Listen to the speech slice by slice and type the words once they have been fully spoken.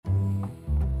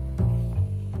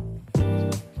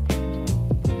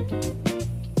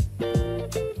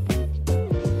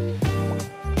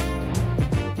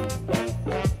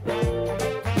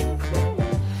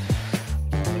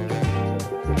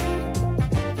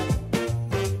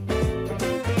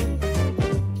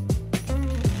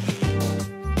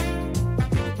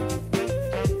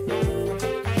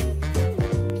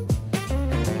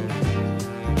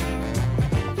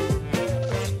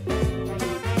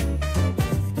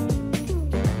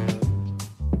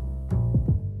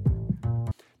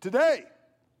Today,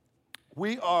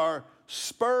 we are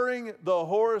spurring the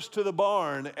horse to the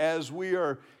barn as we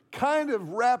are kind of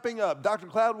wrapping up. Dr.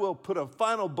 Cloud will put a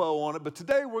final bow on it, but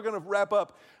today we're going to wrap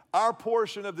up our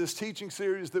portion of this teaching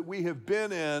series that we have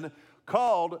been in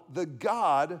called The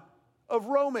God of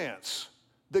Romance.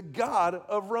 The God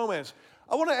of Romance.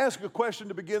 I want to ask a question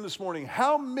to begin this morning.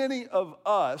 How many of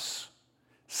us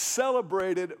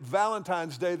celebrated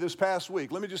Valentine's Day this past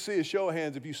week? Let me just see a show of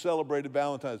hands if you celebrated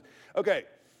Valentine's. Okay.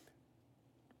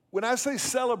 When I say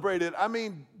celebrated, I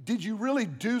mean, did you really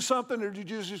do something or did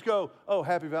you just go, oh,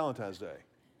 happy Valentine's Day?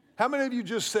 How many of you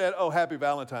just said, oh, happy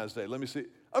Valentine's Day? Let me see.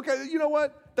 Okay, you know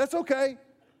what? That's okay.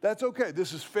 That's okay.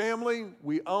 This is family.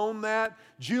 We own that.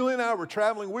 Julie and I were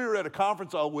traveling. We were at a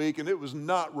conference all week, and it was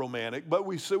not romantic, but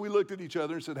we looked at each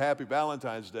other and said, happy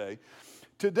Valentine's Day.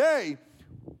 Today,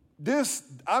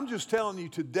 I'm just telling you,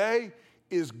 today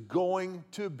is going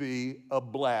to be a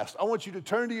blast. I want you to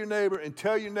turn to your neighbor and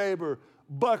tell your neighbor,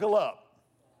 buckle up.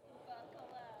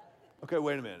 Okay,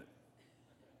 wait a minute.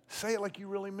 Say it like you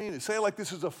really mean it. Say it like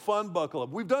this is a fun buckle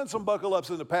up. We've done some buckle ups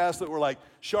in the past that were like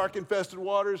shark-infested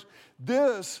waters.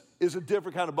 This is a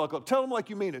different kind of buckle up. Tell them like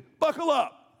you mean it. Buckle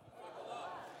up. Buckle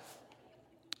up.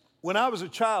 When I was a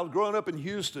child growing up in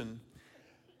Houston,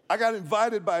 I got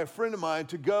invited by a friend of mine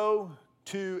to go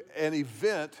to an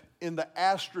event in the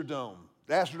Astrodome.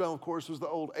 The Astrodome, of course, was the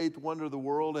old eighth wonder of the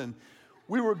world, and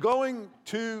we were going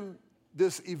to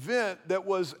this event that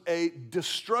was a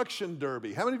destruction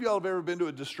derby. How many of y'all have ever been to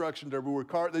a destruction derby where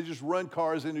they just run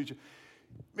cars into each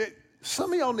other?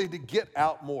 Some of y'all need to get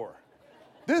out more.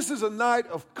 This is a night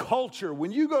of culture. When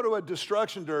you go to a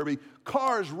destruction derby,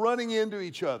 cars running into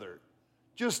each other.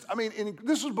 This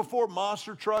was before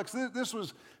monster trucks. This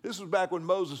was back when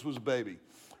Moses was a baby.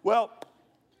 Well,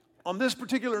 on this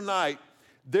particular night,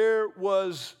 there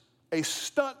was a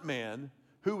stuntman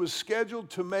who was scheduled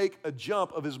to make a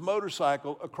jump of his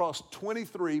motorcycle across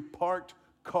 23 parked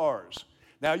cars.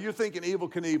 Now, you're thinking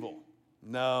Evel Knievel.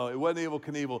 No, it wasn't Evel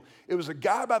Knievel. It was a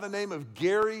guy by the name of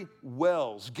Gary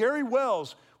Wells. Gary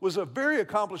Wells was a very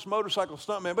accomplished motorcycle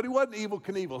stuntman, but he wasn't Evel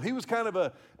Knievel. He was kind of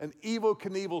an Evel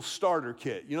Knievel starter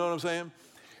kit. You know what I'm saying?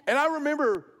 And I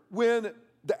remember when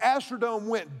the Astrodome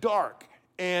went dark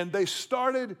and they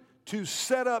started to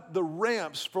set up the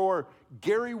ramps for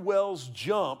Gary Wells'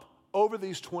 jump over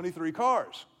these 23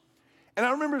 cars. And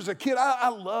I remember as a kid, I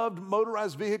loved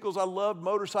motorized vehicles. I loved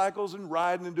motorcycles and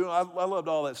riding and I loved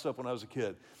all that stuff when I was a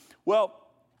kid. Well,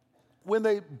 when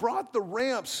they brought the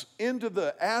ramps into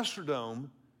the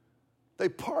Astrodome, they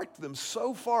parked them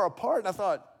so far apart, and I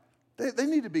thought, they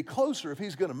need to be closer if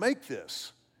he's going to make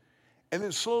this. And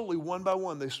then slowly, one by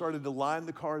one, they started to line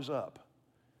the cars up.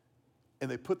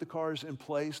 And they put the cars in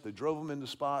place. They drove them into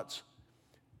spots.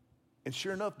 And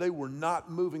sure enough, they were not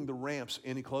moving the ramps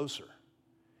any closer.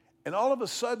 And all of a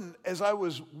sudden, as I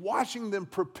was watching them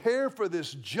prepare for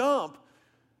this jump,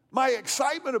 my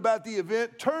excitement about the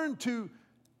event turned to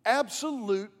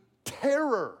absolute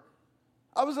terror.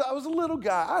 I was a little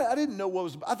guy. I didn't know what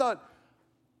was. I thought,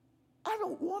 I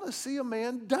don't want to see a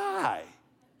man die.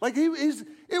 Like it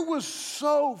was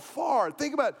so far.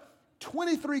 Think about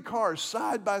 23 cars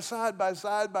side by side by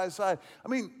side by side. I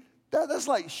mean, that's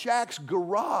like Shaq's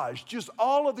garage, just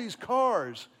all of these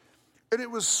cars. And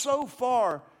it was so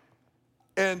far.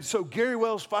 And so Gary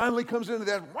Wells finally comes into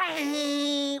that.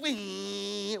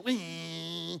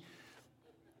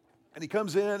 And he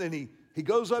comes in and he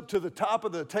goes up to the top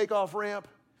of the takeoff ramp.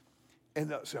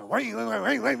 And so, and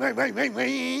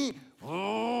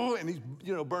he's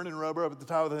burning rubber up at the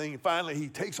top of the thing. And finally he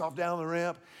takes off down the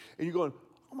ramp. And you're going,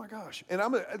 oh my gosh. And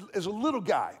as a little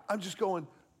guy, I'm just going,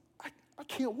 I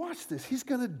can't watch this. He's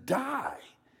going to die.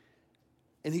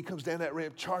 And he comes down that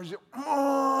ramp, charges it.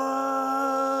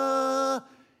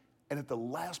 And at the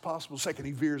last possible second,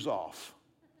 he veers off.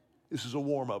 This is a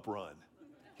warm-up run.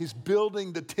 He's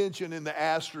building the tension in the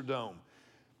Astrodome.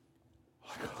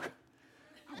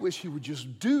 I wish he would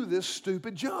just do this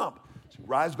stupid jump. So he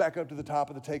rides back up to the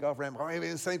top of the takeoff ramp.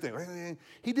 Same thing.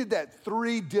 He did that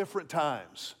 3 different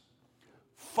times.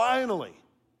 Finally,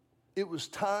 it was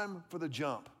time for the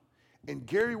jump. And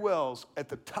Gary Wells, at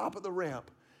the top of the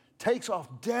ramp, takes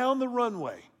off down the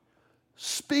runway,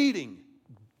 speeding,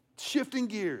 shifting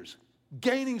gears,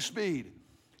 gaining speed.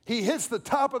 He hits the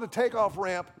top of the takeoff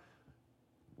ramp,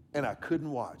 and I couldn't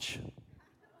watch.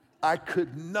 I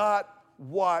could not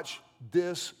watch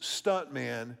this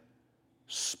stuntman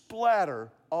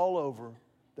splatter all over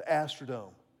the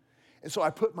Astrodome. And so I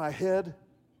put my head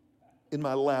in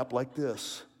my lap like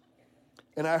this.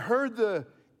 And I heard the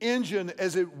engine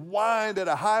as it whined at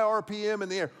a high RPM in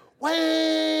the air,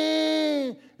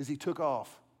 whang, as he took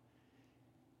off.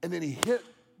 And then he hit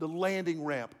the landing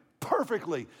ramp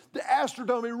perfectly. The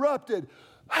Astrodome erupted.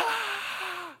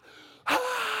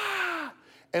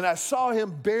 And I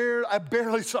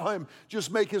barely saw him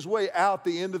just make his way out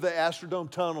the end of the Astrodome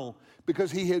tunnel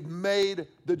because he had made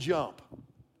the jump.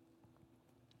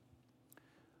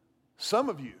 Some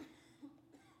of you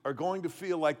are going to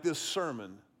feel like this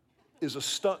sermon is a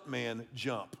stuntman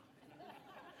jump.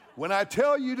 When I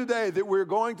tell you today that we're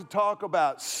going to talk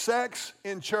about sex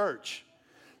in church,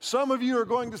 some of you are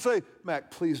going to say, Mac,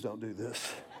 please don't do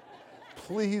this.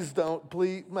 Please don't,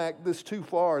 please, Mac, this is too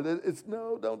far.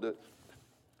 No, don't do it.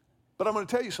 But I'm going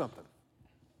to tell you something.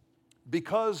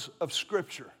 Because of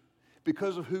Scripture,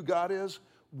 because of who God is,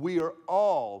 we are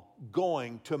all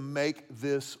going to make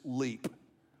this leap.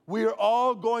 We are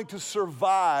all going to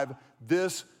survive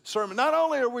this sermon. Not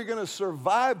only are we going to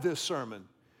survive this sermon,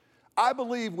 I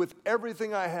believe with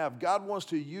everything I have, God wants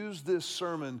to use this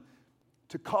sermon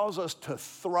to cause us to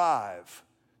thrive,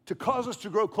 to cause us to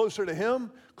grow closer to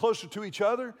Him, closer to each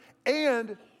other,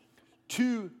 and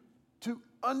to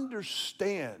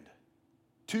understand,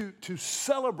 to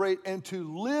celebrate, and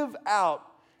to live out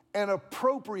an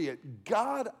appropriate,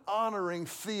 God-honoring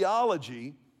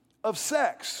theology of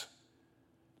sex.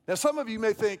 Now, some of you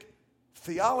may think,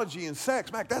 theology and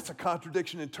sex, Mac, that's a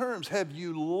contradiction in terms. Have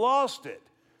you lost it?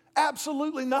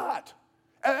 Absolutely not.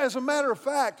 As a matter of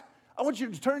fact, I want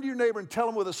you to turn to your neighbor and tell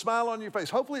them with a smile on your face.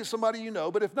 Hopefully it's somebody you know,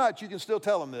 but if not, you can still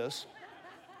tell them this.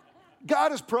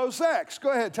 God is pro-sex.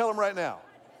 Go ahead, tell them right now.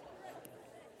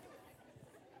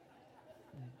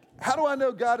 How do I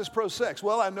know God is pro-sex?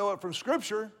 Well, I know it from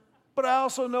Scripture, but I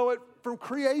also know it from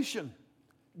creation.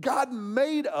 God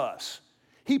made us.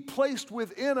 He placed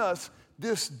within us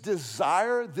this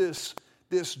desire, this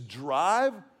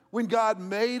drive. When God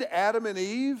made Adam and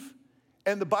Eve,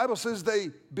 and the Bible says they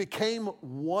became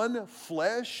one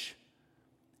flesh,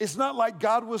 it's not like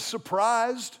God was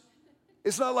surprised.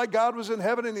 It's not like God was in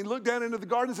heaven and He looked down into the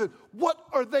garden and said, what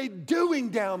are they doing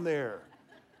down there?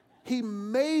 He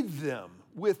made them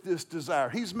with this desire.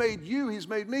 He's made you, He's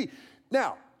made me.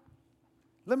 Now,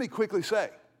 let me quickly say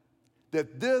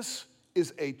that this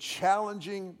is a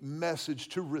challenging message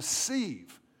to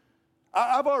receive.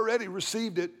 I've already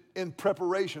received it in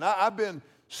preparation. I've been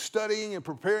studying and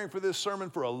preparing for this sermon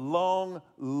for a long,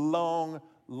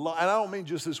 and I don't mean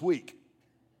just this week.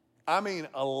 I mean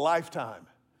a lifetime.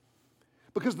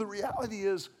 Because the reality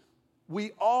is,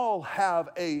 we all have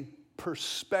a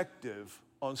perspective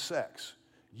on sex.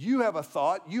 You have a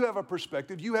thought, you have a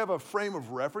perspective, you have a frame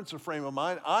of reference, a frame of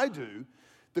mind. I do.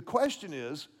 The question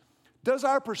is, does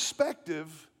our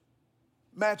perspective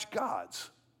match God's?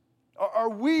 Are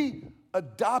we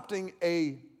adopting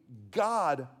a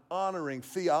God-honoring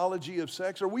theology of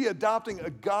sex? Are we adopting a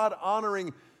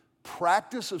God-honoring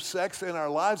practice of sex in our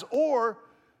lives? Or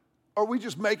are we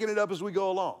just making it up as we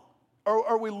go along? Or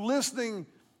are we listening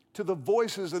to the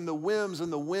voices and the whims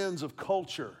and the winds of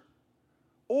culture?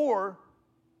 Or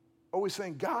are we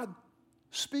saying, God,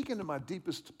 speak into my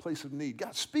deepest place of need.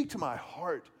 God, speak to my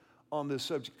heart on this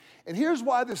subject. And here's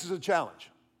why this is a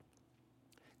challenge.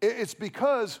 It's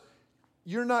because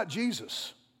you're not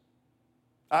Jesus.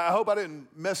 I hope I didn't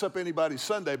mess up anybody's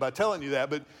Sunday by telling you that,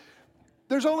 but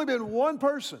there's only been one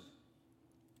person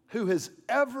who has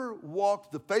ever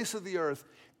walked the face of the earth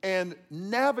and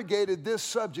navigated this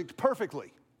subject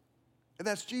perfectly, and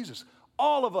that's Jesus.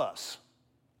 All of us,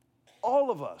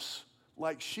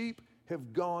 like sheep,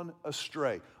 have gone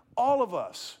astray. All of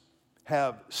us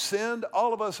have sinned.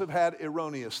 All of us have had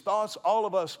erroneous thoughts. All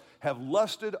of us have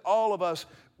lusted. All of us,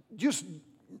 just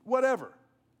whatever.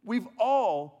 We've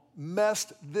all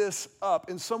messed this up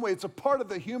in some way. It's a part of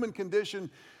the human condition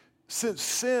since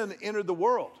sin entered the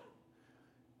world.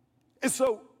 And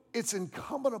so it's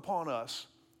incumbent upon us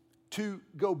to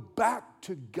go back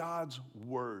to God's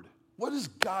word. What does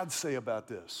God say about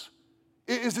this?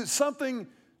 Is it something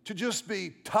to just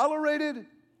be tolerated,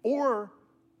 or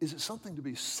is it something to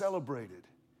be celebrated?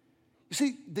 You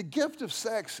see, the gift of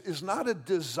sex is not a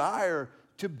desire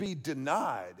to be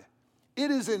denied.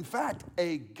 It is, in fact,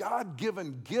 a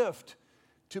God-given gift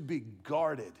to be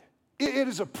guarded. It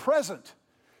is a present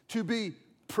to be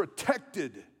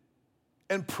protected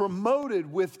and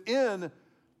promoted within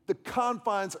the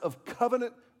confines of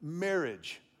covenant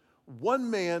marriage. One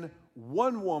man,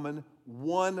 one woman,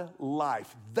 one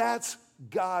life. That's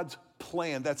God's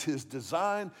plan. That's His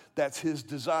design. That's His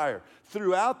desire.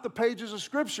 Throughout the pages of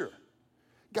Scripture,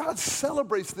 God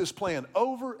celebrates this plan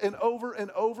over and over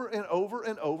and over and over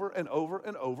and over and over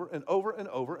and over and over and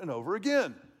over and over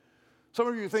again. Some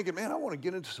of you are thinking, man, I want to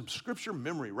get into some Scripture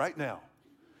memory right now.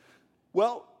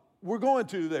 Well, we're going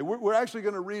to today. We're actually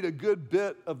going to read a good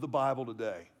bit of the Bible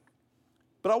today.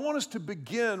 But I want us to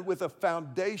begin with a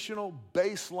foundational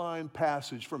baseline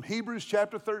passage from Hebrews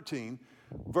chapter 13,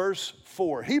 verse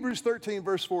 4. Hebrews 13,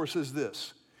 verse 4 says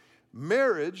this: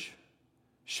 marriage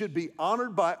should be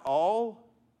honored by all,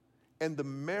 and the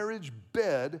marriage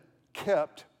bed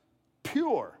kept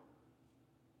pure.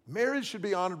 Marriage should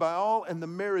be honored by all, and the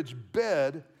marriage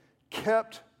bed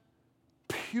kept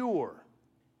pure.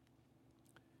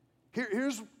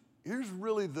 Here's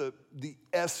really the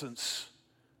essence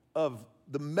of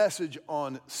the message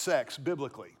on sex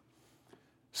biblically.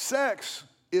 Sex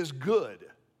is good,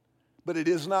 but it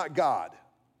is not God.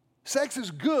 Sex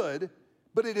is good,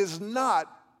 but it is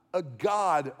not a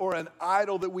God or an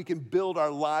idol that we can build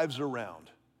our lives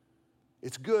around.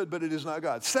 It's good, but it is not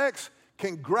God. Sex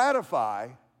can gratify,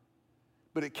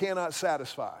 but it cannot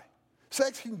satisfy.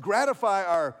 Sex can gratify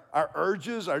our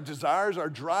urges, our desires, our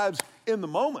drives in the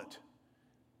moment,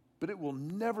 but it will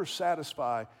never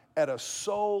satisfy at a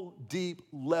soul deep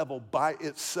level by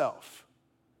itself.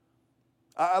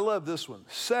 I love this one.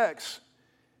 Sex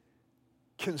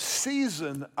can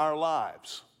season our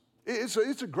lives. It's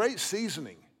a great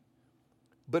seasoning,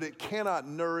 but it cannot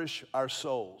nourish our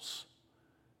souls.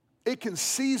 It can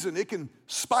season, it can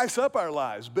spice up our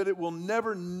lives, but it will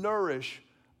never nourish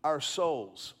our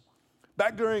souls.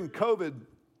 Back during COVID,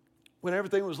 when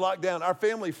everything was locked down, our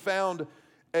family found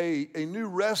a new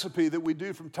recipe that we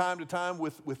do from time to time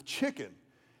with chicken.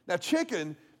 Now,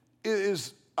 chicken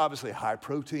is obviously high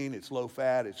protein, it's low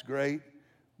fat, it's great,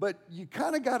 but you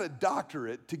kind of got to doctor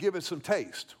it to give it some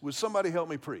taste. Would somebody help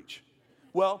me preach?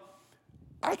 Well,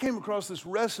 I came across this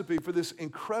recipe for this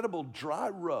incredible dry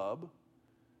rub,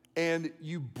 and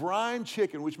you brine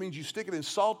chicken, which means you stick it in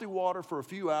salty water for a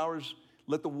few hours,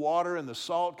 let the water and the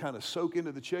salt kind of soak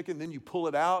into the chicken, then you pull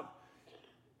it out.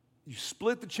 You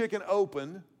split the chicken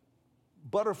open,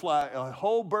 butterfly, a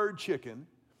whole bird chicken,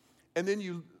 and then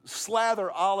you slather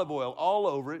olive oil all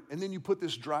over it, and then you put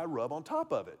this dry rub on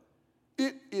top of it.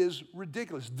 It is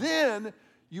ridiculous. Then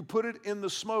you put it in the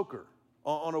smoker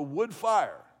on a wood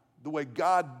fire, the way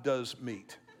God does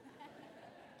meat.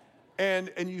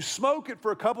 And you smoke it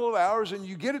for a couple of hours, and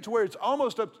you get it to where it's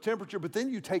almost up to temperature, but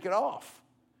then you take it off.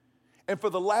 And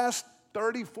for the last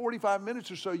 30, 45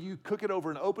 minutes or so, you cook it over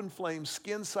an open flame,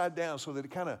 skin side down, so that it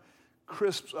kind of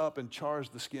crisps up and chars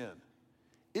the skin.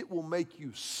 It will make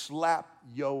you slap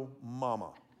yo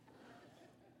mama.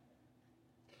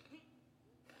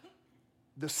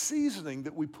 The seasoning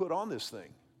that we put on this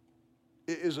thing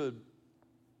is a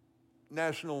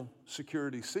national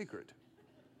security secret,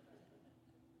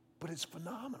 but it's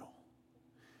phenomenal.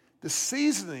 The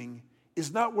seasoning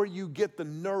is not where you get the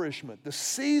nourishment. The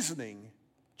seasoning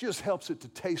just helps it to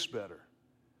taste better.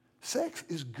 Sex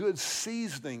is good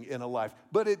seasoning in a life,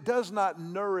 but it does not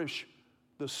nourish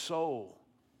the soul.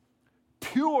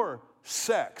 Pure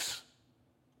sex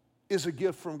is a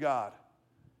gift from God.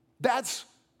 That's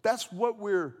what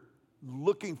we're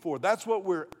looking for. That's what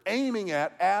we're aiming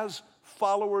at as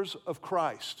followers of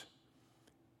Christ.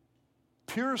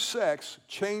 Pure sex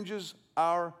changes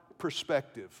our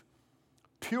perspective.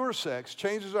 Pure sex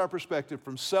changes our perspective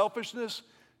from selfishness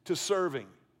to serving.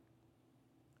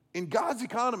 In God's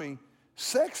economy,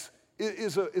 sex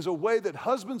is a way that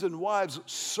husbands and wives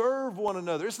serve one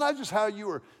another. It's not just how you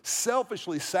are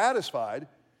selfishly satisfied.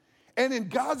 And in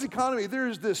God's economy, there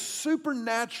is this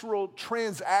supernatural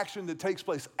transaction that takes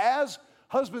place. As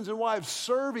husbands and wives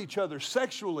serve each other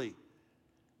sexually,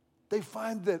 they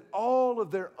find that all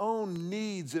of their own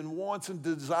needs and wants and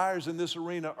desires in this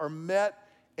arena are met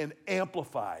and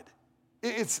amplified.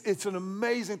 It's an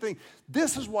amazing thing.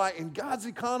 This is why in God's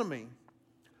economy,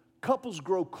 couples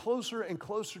grow closer and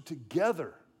closer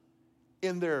together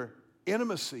in their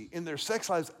intimacy, in their sex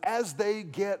lives as they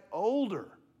get older.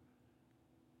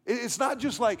 It's not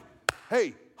just like,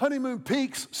 hey, honeymoon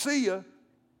peaks, see ya.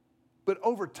 But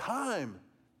over time,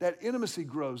 that intimacy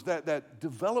grows, that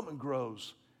development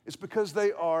grows. It's because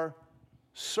they are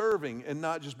serving and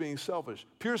not just being selfish.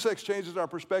 Pure sex changes our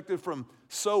perspective from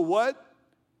so what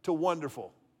to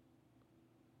wonderful.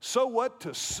 So what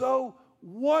to so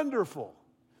wonderful.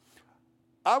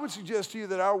 I would suggest to you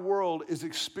that our world is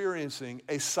experiencing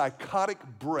a psychotic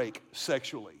break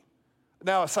sexually.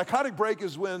 Now, a psychotic break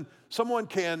is when someone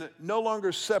can no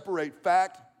longer separate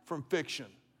fact from fiction,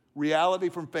 reality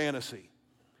from fantasy.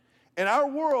 And our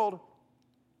world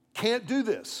can't do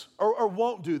this or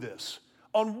won't do this.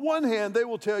 On one hand, they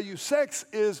will tell you sex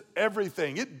is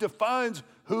everything. It defines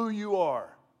who you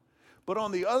are. But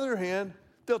on the other hand,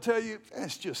 they'll tell you,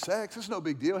 it's just sex. It's no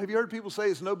big deal. Have you heard people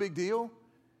say it's no big deal?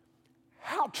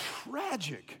 How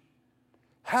tragic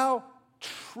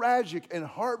and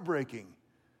heartbreaking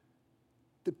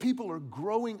that people are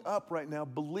growing up right now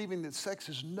believing that sex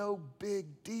is no big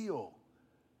deal.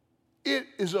 It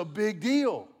is a big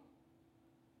deal.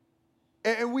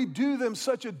 And we do them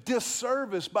such a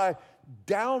disservice by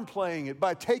downplaying it,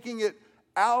 by taking it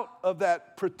out of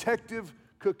that protective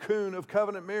cocoon of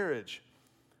covenant marriage.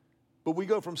 But we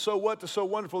go from so what to so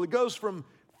wonderful. It goes from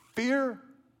fear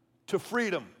to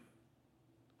freedom.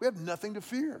 We have nothing to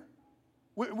fear.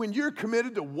 When you're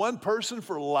committed to one person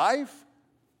for life,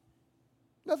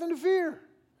 nothing to fear.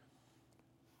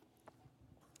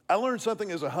 I learned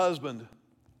something as a husband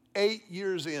 8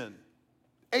 years in.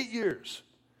 8 years.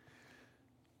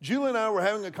 Julie and I were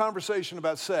having a conversation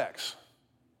about sex.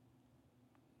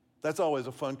 That's always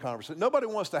a fun conversation. Nobody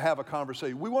wants to have a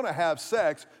conversation. We want to have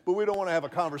sex, but we don't want to have a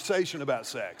conversation about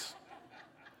sex.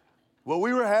 Well,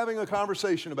 we were having a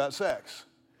conversation about sex.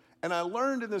 And I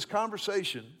learned in this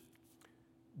conversation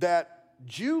that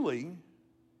Julie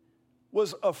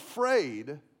was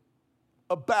afraid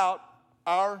about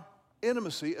our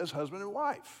intimacy as husband and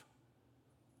wife.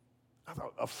 I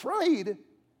thought, afraid?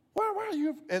 Why are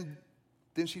you? And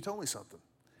then she told me something.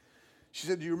 She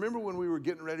said, do you remember when we were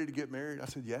getting ready to get married? I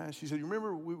said, yeah. She said, you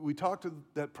remember we talked to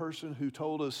that person who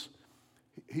told us,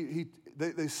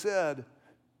 they said,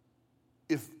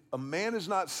 if a man is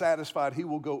not satisfied, he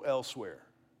will go elsewhere.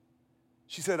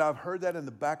 She said, I've heard that in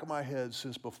the back of my head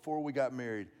since before we got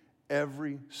married,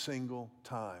 every single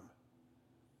time.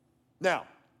 Now,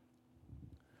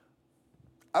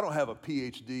 I don't have a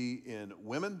PhD in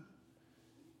women,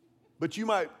 but you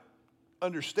might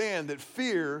understand that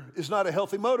fear is not a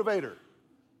healthy motivator,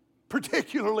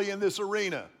 particularly in this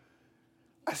arena.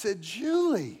 I said,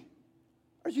 Julie,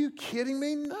 are you kidding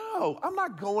me? No, I'm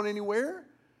not going anywhere.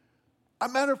 As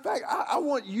a matter of fact, I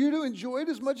want you to enjoy it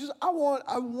as much as I want.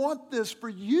 I want this for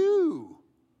you.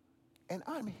 And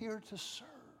I'm here to serve.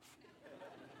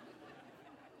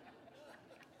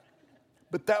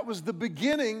 But that was the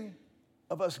beginning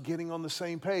of us getting on the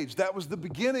same page. That was the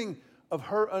beginning of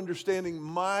her understanding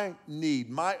my need,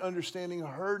 my understanding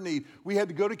her need. We had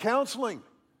to go to counseling.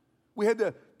 We had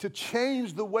to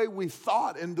change the way we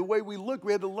thought and the way we looked.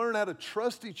 We had to learn how to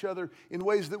trust each other in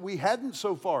ways that we hadn't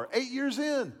so far. 8 years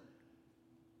in.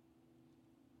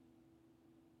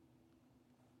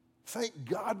 Thank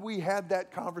God we had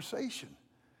that conversation.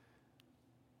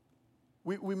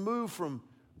 We moved from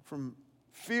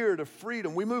fear to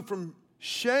freedom. We moved from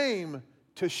shame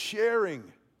to sharing.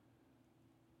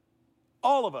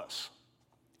 All of us.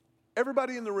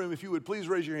 Everybody in the room, if you would, please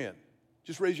raise your hand.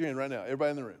 Just raise your hand right now,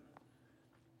 everybody in the room.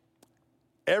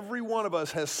 Every one of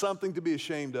us has something to be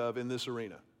ashamed of in this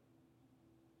arena.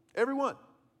 Everyone.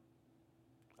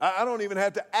 I don't even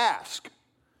have to ask.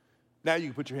 Now you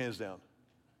can put your hands down.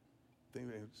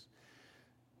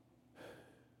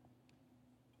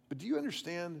 But do you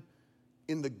understand,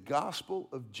 in the gospel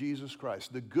of Jesus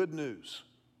Christ, the good news,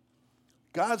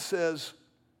 God says,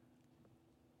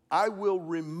 I will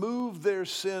remove their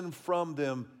sin from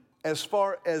them as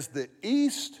far as the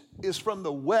east is from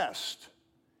the west,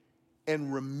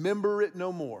 and remember it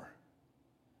no more.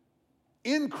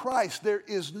 In Christ, there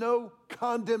is no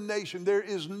condemnation. There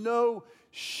is no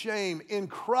shame. In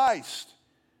Christ,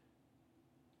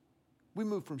 we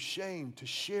move from shame to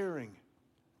sharing.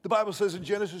 The Bible says in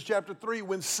Genesis chapter 3,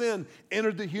 when sin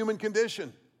entered the human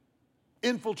condition,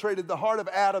 infiltrated the heart of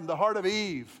Adam, the heart of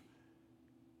Eve,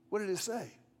 what did it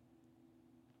say?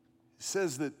 It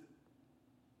says that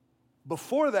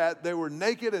before that, they were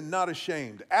naked and not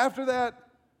ashamed. After that,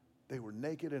 they were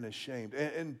naked and ashamed.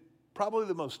 And probably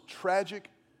the most tragic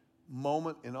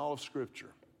moment in all of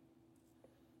Scripture.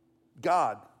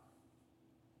 God,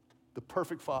 the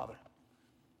perfect Father,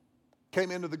 came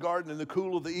into the garden in the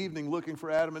cool of the evening looking for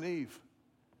Adam and Eve.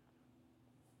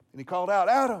 And he called out,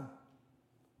 Adam,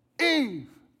 Eve,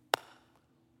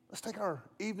 let's take our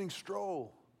evening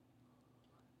stroll.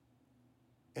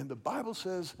 And the Bible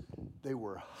says they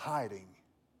were hiding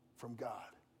from God.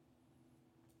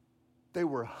 They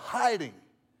were hiding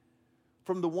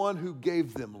from the one who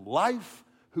gave them life,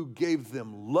 who gave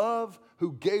them love,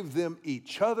 who gave them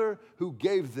each other, who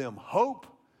gave them hope.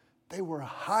 They were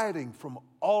hiding from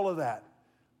all of that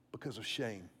because of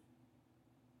shame.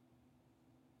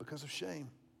 Because of shame.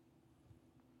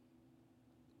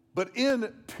 But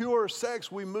in pure sex,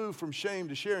 we move from shame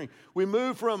to sharing. We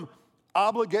move from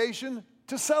obligation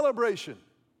to celebration.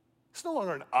 It's no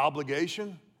longer an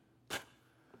obligation.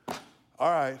 All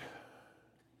right.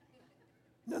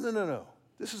 No.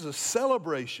 This is a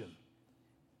celebration.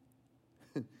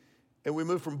 And we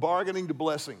move from bargaining to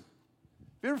blessing.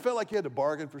 Have you ever felt like you had to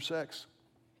bargain for sex?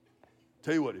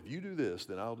 Tell you what, if you do this,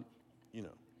 then I'll,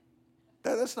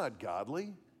 that's not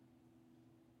godly.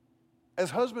 As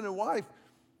husband and wife,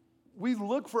 we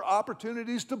look for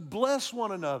opportunities to bless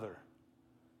one another.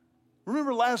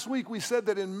 Remember last week we said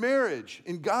that in marriage,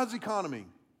 in God's economy,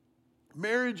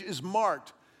 marriage is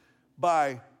marked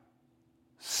by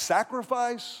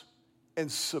sacrifice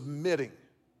and submitting.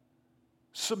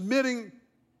 Submitting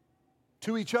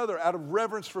to each other out of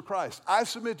reverence for Christ. I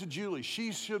submit to Julie.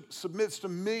 She submits to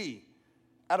me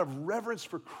out of reverence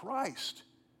for Christ.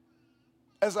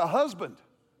 As a husband,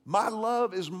 my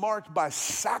love is marked by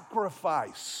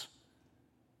sacrifice,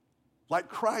 like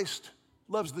Christ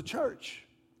loves the church.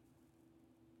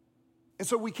 And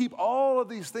so we keep all of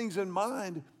these things in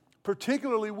mind,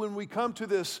 particularly when we come to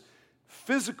this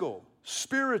physical,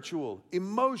 spiritual,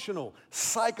 emotional,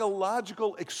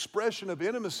 psychological expression of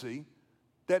intimacy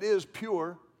that is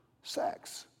pure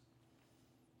sex.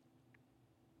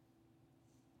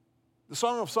 The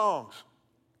Song of Songs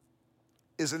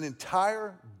is an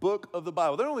entire book of the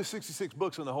Bible. There are only 66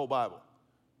 books in the whole Bible.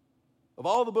 Of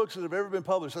all the books that have ever been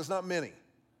published, that's not many.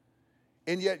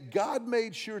 And yet God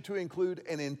made sure to include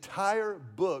an entire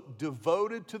book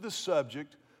devoted to the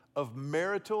subject of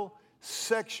marital,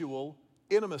 sexual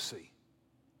intimacy.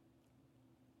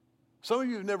 Some of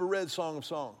you have never read Song of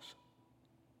Songs.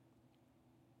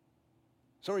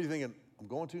 Some of you are thinking, I'm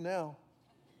going to now.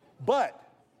 But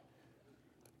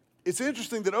it's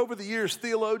interesting that over the years,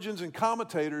 theologians and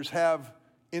commentators have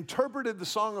interpreted the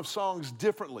Song of Songs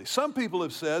differently. Some people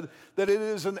have said that it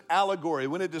is an allegory.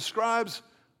 When it describes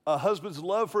a husband's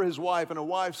love for his wife and a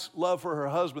wife's love for her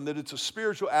husband, that it's a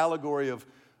spiritual allegory of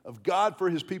God for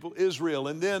his people Israel,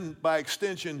 and then by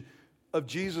extension of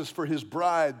Jesus for his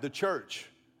bride, the church.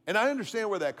 And I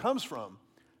understand where that comes from.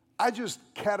 I just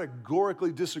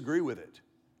categorically disagree with it.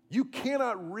 You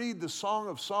cannot read the Song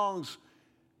of Songs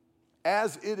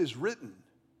as it is written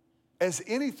as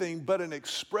anything but an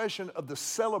expression of the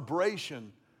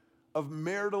celebration of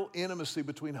marital intimacy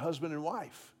between husband and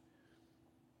wife.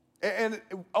 And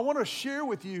I want to share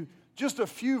with you just a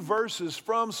few verses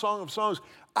from Song of Songs.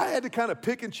 I had to kind of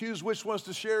pick and choose which ones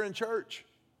to share in church.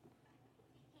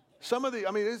 Some of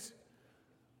it's,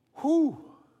 whew.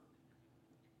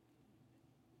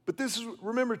 But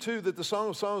remember too that the Song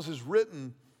of Songs is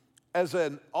written as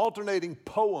an alternating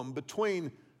poem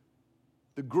between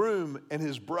the groom and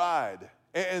his bride,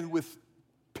 and with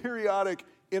periodic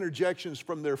interjections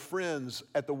from their friends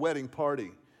at the wedding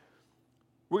party.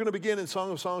 We're going to begin in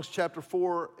Song of Songs chapter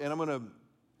 4, and I'm going to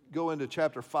go into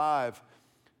chapter 5.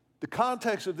 The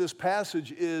context of this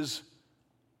passage is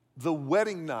the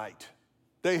wedding night.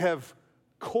 They have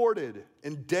courted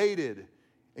and dated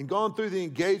and gone through the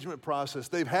engagement process.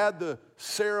 They've had the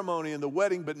ceremony and the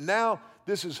wedding, but now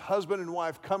this is husband and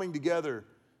wife coming together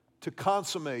to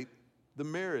consummate the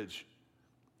marriage.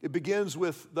 It begins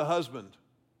with the husband.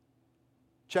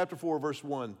 Chapter 4, verse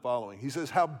 1 following. He says,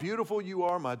 "How beautiful you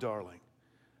are, my darling.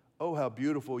 Oh, how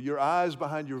beautiful. Your eyes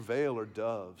behind your veil are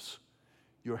doves.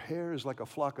 Your hair is like a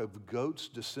flock of goats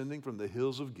descending from the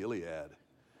hills of Gilead."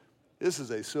 This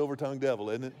is a silver-tongued devil,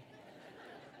 isn't it?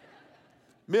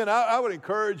 Men, I would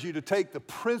encourage you to take the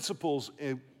principles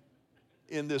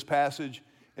in this passage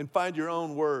and find your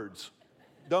own words.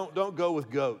 Don't go with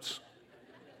goats.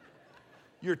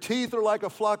 Your teeth are like a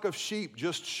flock of sheep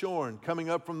just shorn, coming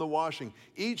up from the washing.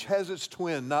 Each has its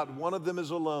twin. Not one of them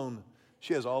is alone.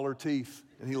 She has all her teeth,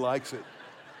 and he likes it.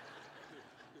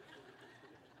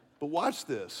 But watch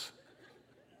this.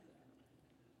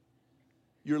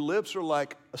 Your lips are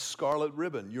like a scarlet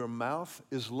ribbon. Your mouth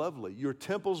is lovely. Your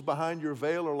temples behind your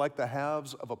veil are like the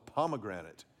halves of a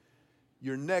pomegranate.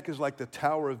 Your neck is like the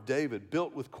Tower of David,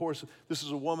 built with coarse. This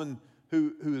is a woman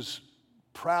who is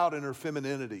proud in her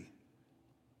femininity.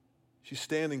 She's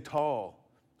standing tall.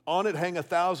 On it hang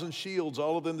 1,000 shields,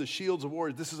 all of them the shields of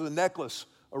warriors. This is a necklace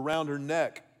around her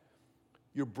neck.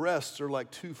 Your breasts are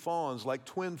like two fawns, like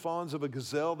twin fawns of a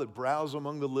gazelle that browse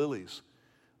among the lilies.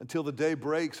 Until the day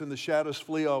breaks and the shadows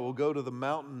flee, I will go to the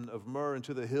mountain of myrrh and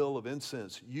to the hill of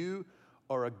incense. You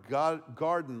are a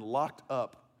garden locked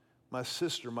up, my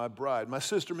sister, my bride. My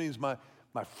sister means my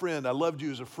friend. I loved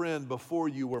you as a friend before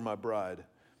you were my bride.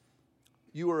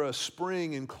 You are a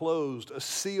spring enclosed, a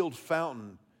sealed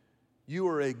fountain. You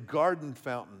are a garden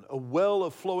fountain, a well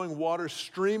of flowing water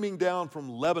streaming down from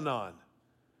Lebanon.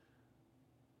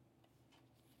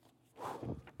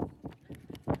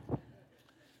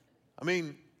 I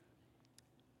mean,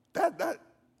 that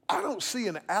I don't see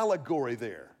an allegory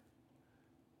there.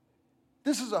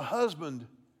 This is a husband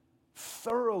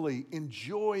thoroughly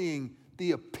enjoying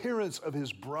the appearance of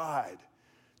his bride.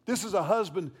 This is a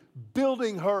husband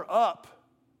building her up,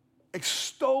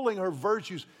 extolling her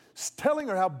virtues, telling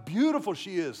her how beautiful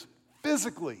she is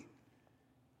physically.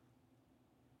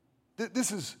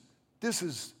 This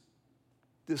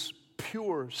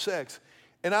pure sex.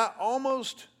 And I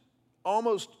almost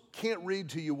can't read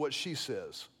to you what she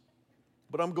says,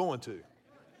 but I'm going to.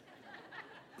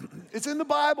 It's in the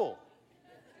Bible.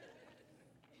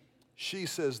 She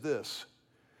says this.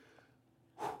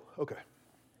 Okay.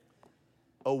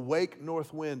 Awake,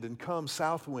 north wind, and come,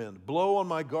 south wind. Blow on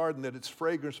my garden that its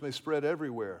fragrance may spread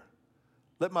everywhere.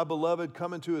 Let my beloved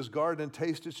come into his garden and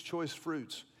taste its choice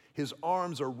fruits. His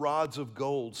arms are rods of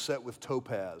gold set with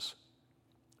topaz.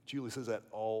 Julie says that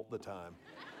all the time.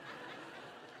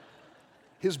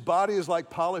 His body is like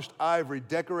polished ivory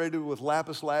decorated with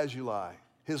lapis lazuli.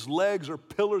 His legs are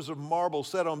pillars of marble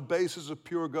set on bases of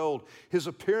pure gold. His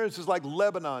appearance is like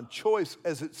Lebanon, choice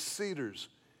as its cedars.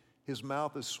 His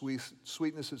mouth is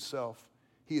sweetness itself.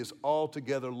 He is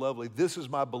altogether lovely. This is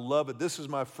my beloved. This is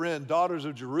my friend, daughters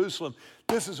of Jerusalem.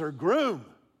 This is her groom.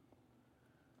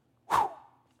 Whew.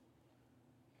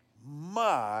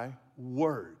 My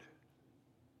word.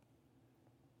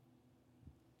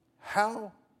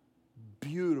 How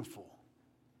beautiful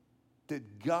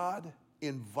that God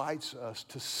invites us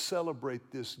to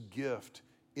celebrate this gift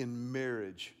in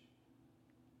marriage,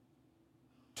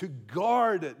 to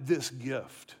guard this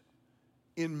gift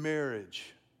in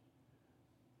marriage.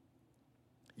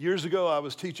 Years ago, I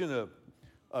was teaching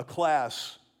a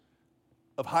class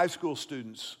of high school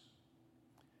students,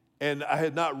 and I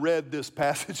had not read this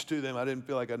passage to them. I didn't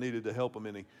feel like I needed to help them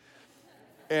any.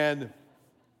 And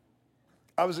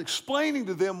I was explaining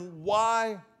to them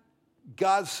why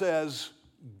God says,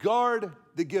 guard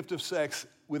the gift of sex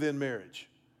within marriage.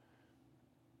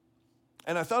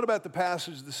 And I thought about the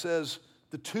passage that says,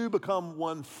 the two become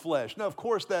one flesh. Now, of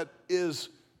course, that is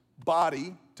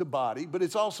body to body, but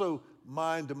it's also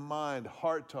mind to mind,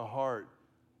 heart to heart,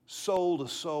 soul to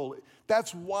soul.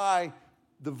 That's why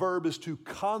the verb is to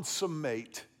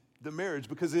consummate the marriage,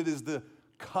 because it is the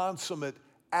consummate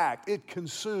act. It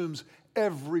consumes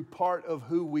every part of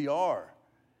who we are.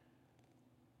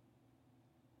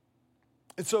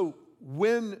 And so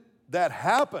when that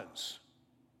happens,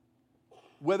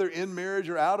 whether in marriage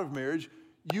or out of marriage,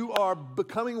 you are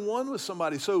becoming one with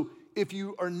somebody. So if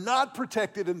you are not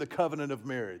protected in the covenant of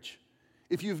marriage,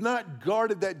 if you've not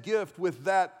guarded that gift with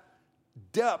that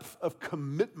depth of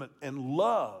commitment and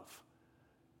love,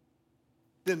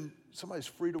 then somebody's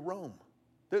free to roam.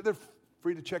 They're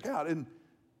free to check out, and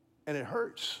it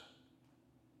hurts.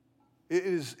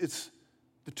 It's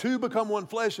the two become one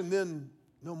flesh and then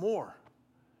no more.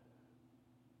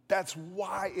 That's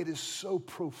why it is so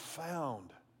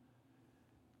profound.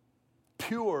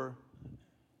 Pure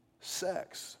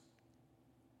sex.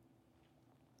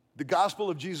 The gospel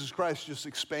of Jesus Christ just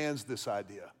expands this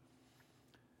idea.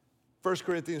 1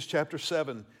 Corinthians chapter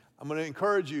 7. I'm going to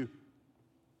encourage you,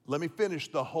 let me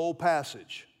finish the whole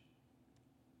passage.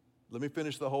 Let me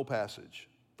finish the whole passage.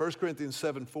 1 Corinthians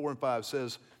 7, 4 and 5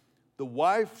 says, the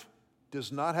wife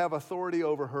does not have authority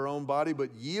over her own body,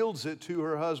 but yields it to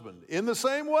her husband. In the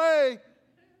same way,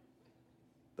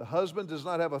 the husband does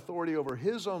not have authority over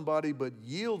his own body, but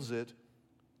yields it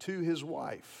to his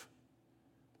wife.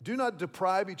 Do not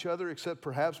deprive each other except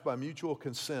perhaps by mutual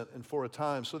consent and for a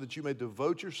time, so that you may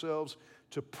devote yourselves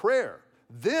to prayer.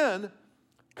 Then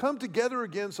come together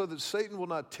again so that Satan will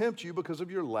not tempt you because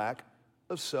of your lack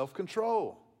of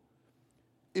self-control.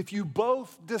 If you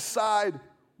both decide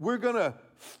we're going to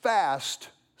fast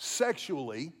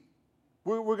sexually,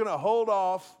 we're going to hold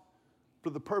off for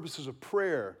the purposes of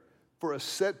prayer for a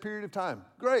set period of time,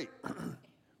 great.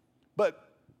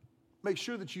 But make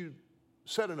sure that you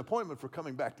set an appointment for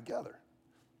coming back together.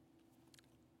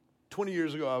 20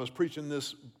 years ago, I was preaching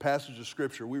this passage of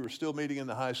Scripture. We were still meeting in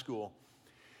the high school.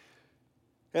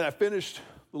 And I finished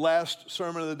the last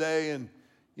sermon of the day, and,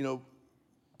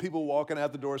 people walking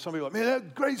out the door. Some people are like, man, that's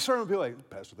a great sermon. People are like,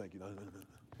 Pastor, thank you.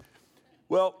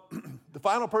 Well, the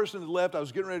final person that left, I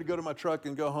was getting ready to go to my truck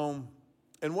and go home.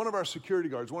 And one of our security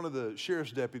guards, one of the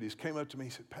sheriff's deputies, came up to me.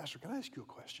 He said, Pastor, can I ask you a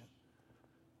question?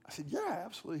 I said, yeah,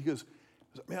 absolutely. He goes,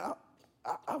 man,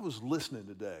 I was listening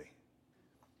today.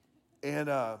 And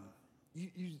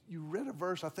you read a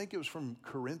verse, I think it was from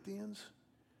Corinthians.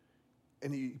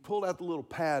 And he pulled out the little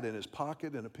pad in his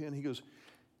pocket and a pen. He goes,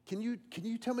 can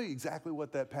you tell me exactly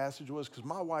what that passage was? Because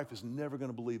my wife is never going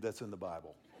to believe that's in the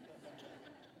Bible.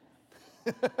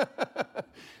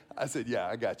 I said, yeah,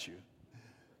 I got you.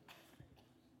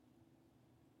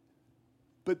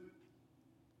 But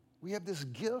we have this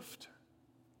gift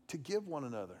to give one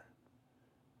another.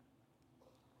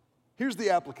 Here's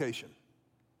the application.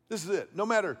 This is it. No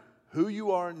matter who you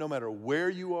are, no matter where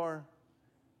you are,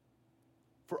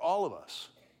 for all of us,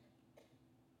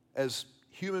 as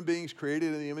human beings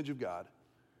created in the image of God,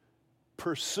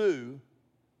 pursue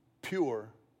pure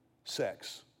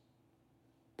sex.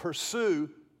 pursue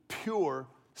pure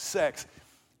sex.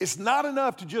 It's not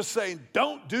enough to just say,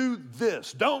 don't do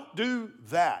this, don't do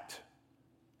that.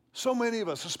 So many of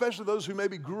us, especially those who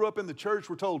maybe grew up in the church,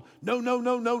 were told, no, no,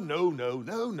 no, no, no, no,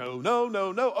 no, no, no,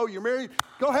 no, no. Oh, you're married?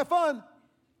 Go have fun.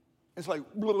 It's like,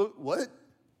 what?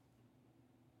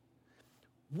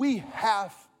 We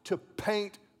have to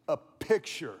paint a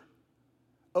picture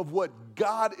of what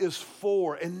God is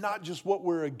for and not just what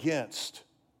we're against.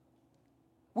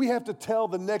 We have to tell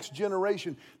the next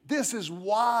generation, this is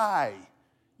why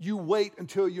you wait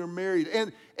until you're married.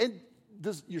 And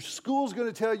your school's going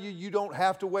to tell you you don't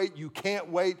have to wait, you can't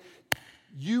wait.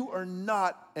 You are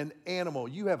not an animal.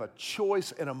 You have a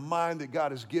choice and a mind that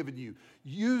God has given you.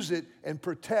 Use it and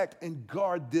protect and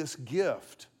guard this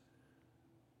gift.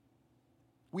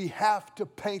 We have to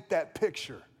paint that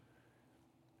picture.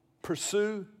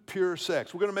 Pursue pure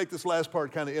sex. We're going to make this last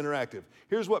part kind of interactive.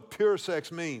 Here's what pure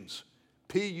sex means.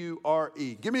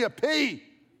 P-U-R-E. Give me a P. P.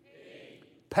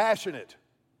 Passionate.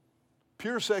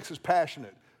 Pure sex is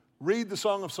passionate. Read the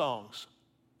Song of Songs.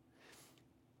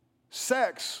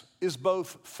 Sex is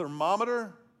both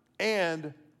thermometer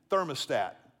and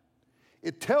thermostat.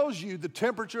 It tells you the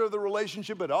temperature of the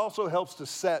relationship, but also helps to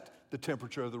set the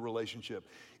temperature of the relationship.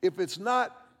 If it's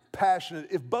not passionate,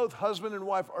 if both husband and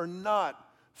wife are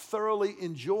not thoroughly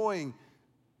enjoying,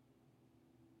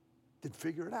 then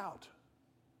figure it out.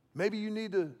 Maybe you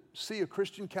need to see a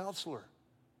Christian counselor.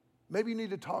 Maybe you need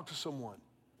to talk to someone.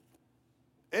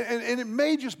 And it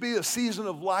may just be a season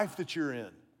of life that you're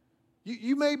in.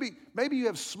 Maybe you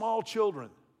have small children.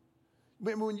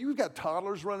 When you've got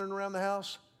toddlers running around the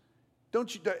house,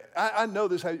 don't you? I know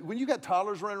this. When you got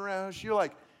toddlers running around the house, you're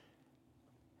like,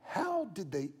 how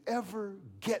did they ever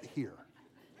get here?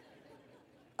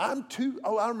 I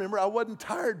remember I wasn't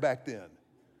tired back then.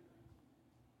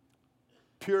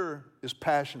 Pure is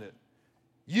passionate.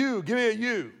 You, give me a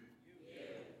you.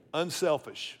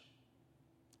 Unselfish.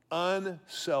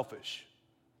 Unselfish.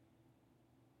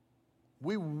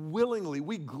 We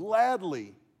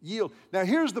gladly yield. Now,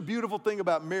 here's the beautiful thing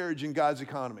about marriage in God's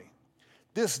economy.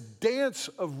 This dance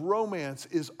of romance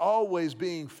is always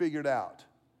being figured out.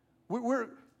 We're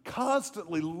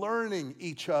constantly learning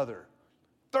each other.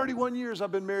 31 years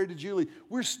I've been married to Julie.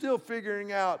 We're still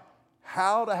figuring out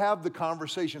how to have the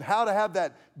conversation, how to have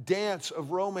that dance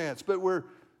of romance. But we're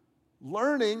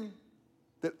learning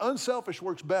that unselfish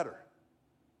works better.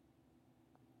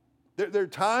 There are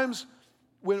times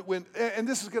when and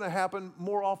this is going to happen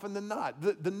more often than not.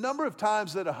 The number of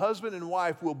times that a husband and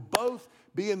wife will both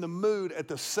be in the mood at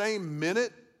the same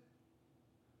minute,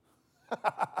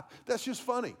 that's just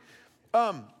funny.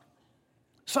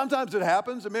 Sometimes it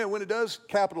happens, and man, when it does,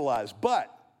 capitalize.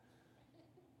 But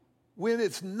when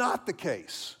it's not the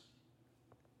case,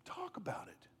 talk about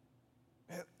it.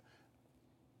 Man,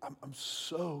 I'm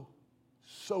so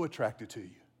attracted to you,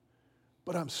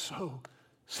 but I'm so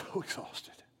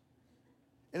exhausted.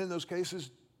 And in those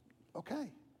cases, okay,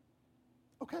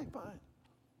 fine.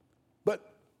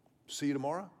 But see you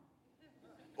tomorrow,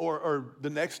 or the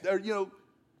next,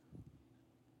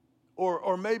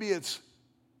 or maybe it's,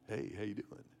 hey, how you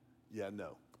doing? Yeah,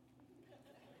 no.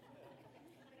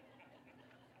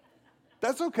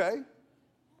 That's okay.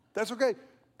 That's okay.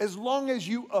 As long as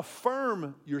you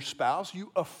affirm your spouse,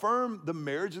 you affirm the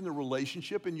marriage and the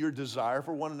relationship and your desire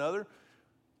for one another,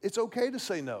 it's okay to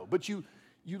say no. But you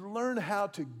learn how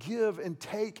to give and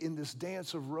take in this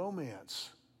dance of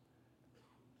romance.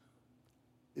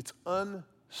 It's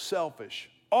unselfish.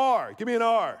 R, give me an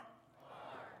R.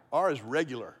 R is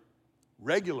regular.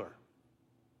 Regular.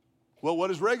 Well, what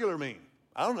does regular mean?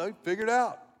 I don't know. Figure it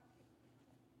out.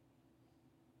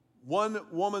 One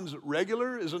woman's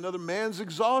regular is another man's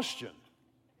exhaustion.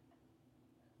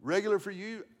 Regular for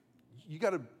you, you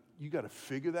got to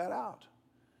figure that out.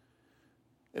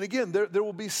 And again, there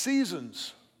will be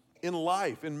seasons in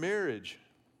life, in marriage,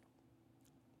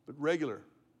 but regular.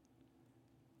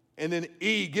 And then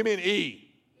E, give me an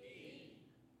E.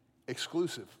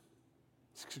 Exclusive.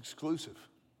 It's exclusive.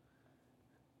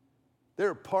 There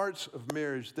are parts of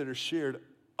marriage that are shared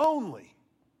only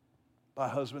by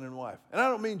husband and wife. And I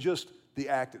don't mean just the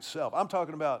act itself. I'm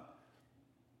talking about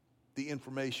the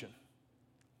information,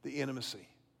 the intimacy.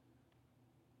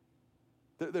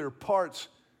 There are parts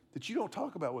that you don't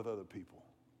talk about with other people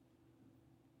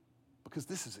because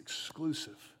this is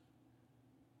exclusive.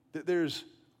 There is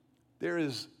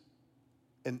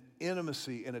an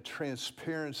intimacy and a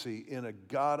transparency in a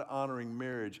God-honoring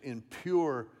marriage, in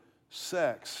pure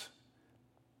sex,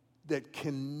 that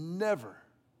can never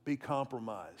be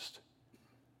compromised.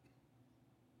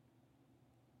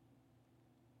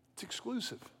 It's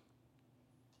exclusive.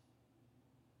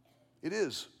 It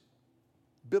is.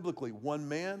 biblically, one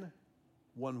man,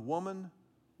 one woman,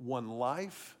 one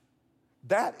life.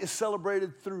 That is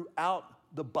celebrated throughout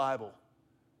the Bible.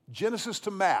 Genesis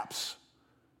to maps.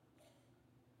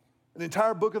 An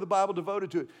entire book of the Bible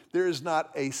devoted to it. There is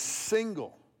not a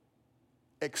single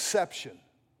exception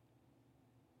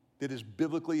that is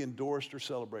biblically endorsed or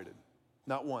celebrated.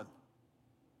 Not one.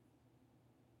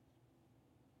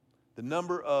 The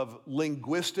number of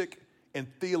linguistic and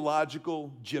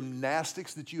theological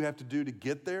gymnastics that you have to do to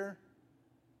get there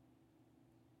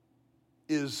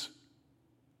is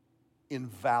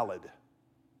invalid.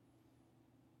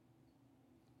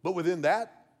 But within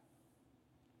that,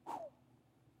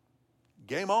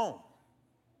 game on.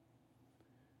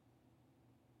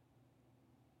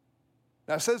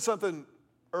 Now, I said something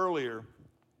earlier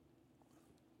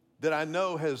that I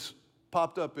know has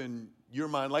popped up in your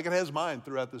mind, like it has mine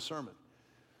throughout this sermon.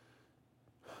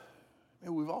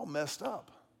 Man, we've all messed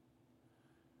up.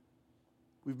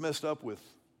 We've messed up with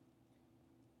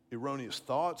erroneous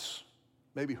thoughts,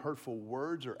 maybe hurtful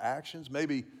words or actions,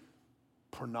 maybe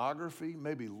pornography,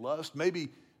 maybe lust, maybe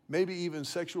even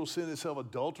sexual sin itself,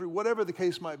 adultery, whatever the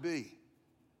case might be.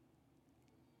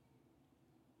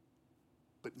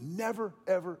 But never,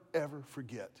 ever, ever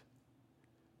forget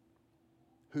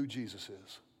who Jesus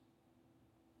is.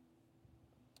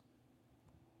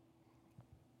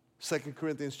 2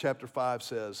 Corinthians chapter 5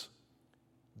 says,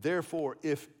 therefore,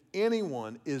 if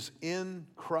anyone is in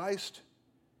Christ,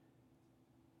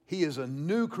 he is a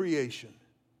new creation.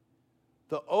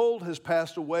 The old has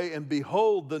passed away, and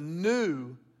behold, the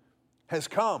new has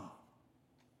come.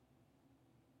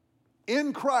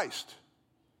 In Christ,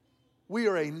 we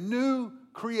are a new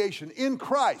creation. In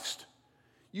Christ,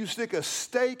 you stick a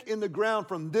stake in the ground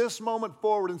from this moment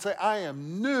forward and say, I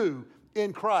am new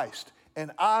in Christ,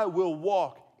 and I will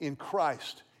walk in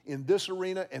Christ in this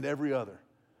arena and every other.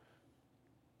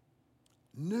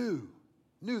 New.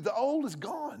 The old is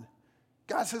gone.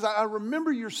 God says, I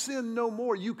remember your sin no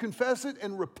more. You confess it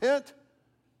and repent,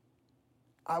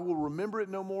 I will remember it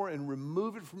no more and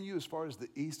remove it from you as far as the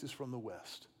east is from the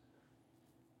west.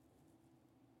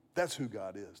 That's who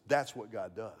God is. That's what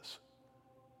God does.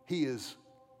 He is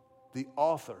the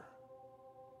author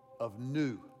of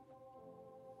new.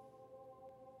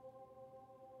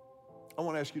 I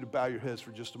want to ask you to bow your heads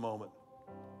for just a moment.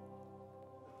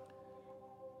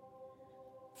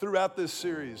 Throughout this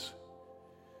series,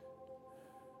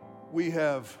 we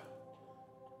have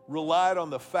relied on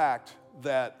the fact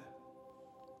that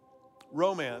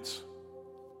romance,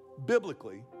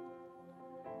 biblically,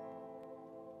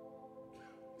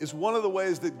 is one of the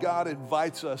ways that God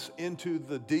invites us into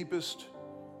the deepest,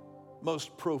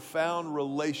 most profound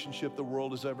relationship the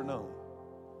world has ever known.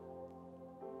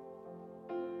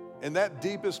 And that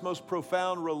deepest, most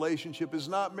profound relationship is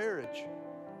not marriage.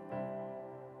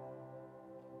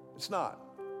 It's not.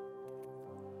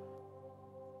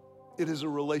 It is a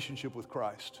relationship with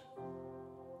Christ.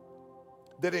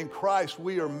 That in Christ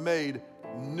we are made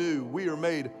new. We are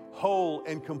made whole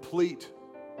and complete.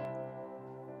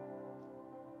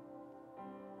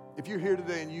 If you're here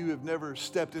today and you have never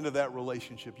stepped into that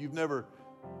relationship, you've never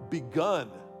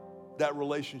begun that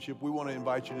relationship, we want to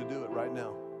invite you to do it right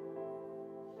now.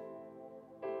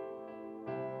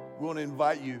 We want to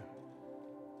invite you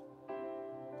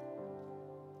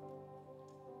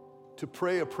to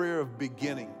pray a prayer of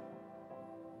beginning,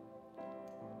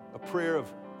 a prayer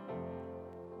of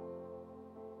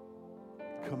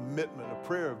commitment, a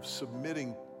prayer of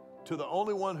submitting to the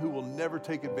only one who will never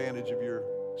take advantage of your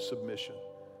submission.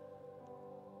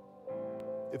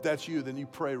 If that's you, then you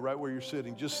pray right where you're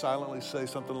sitting. Just silently say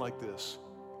something like this: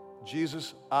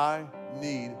 Jesus, I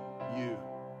need you.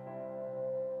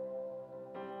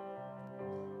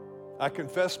 I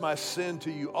confess my sin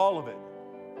to you, all of it,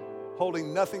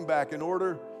 holding nothing back in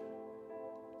order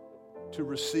to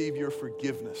receive your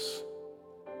forgiveness,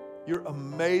 your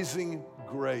amazing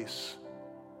grace.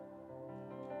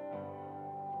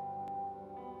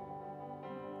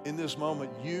 In this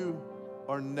moment, you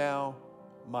are now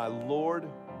my Lord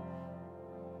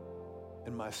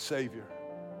and my Savior.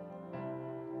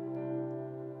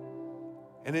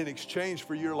 And in exchange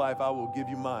for your life, I will give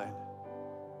you mine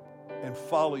and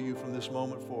follow you from this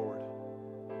moment forward.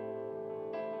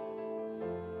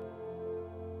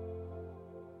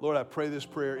 Lord, I pray this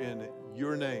prayer in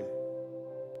your name.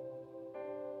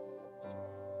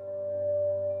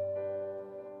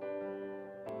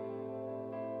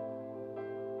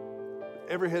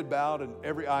 Every head bowed and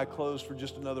every eye closed for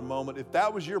just another moment. If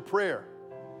that was your prayer,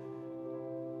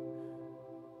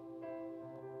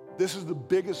 this is the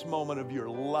biggest moment of your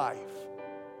life.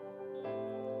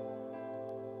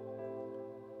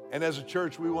 And as a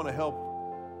church, we want to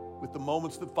help with the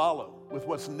moments that follow, with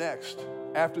what's next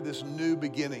after this new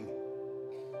beginning.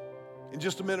 In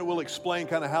just a minute, we'll explain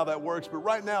kind of how that works. But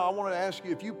right now, I want to ask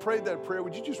you, if you prayed that prayer,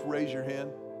 would you just raise your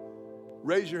hand?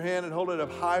 Raise your hand and hold it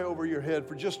up high over your head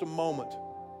for just a moment.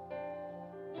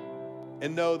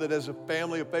 And know that as a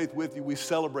family of faith with you, we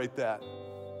celebrate that.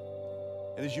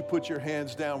 And as you put your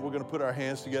hands down, we're going to put our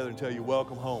hands together and tell you,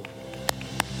 welcome home.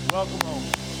 Welcome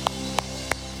home.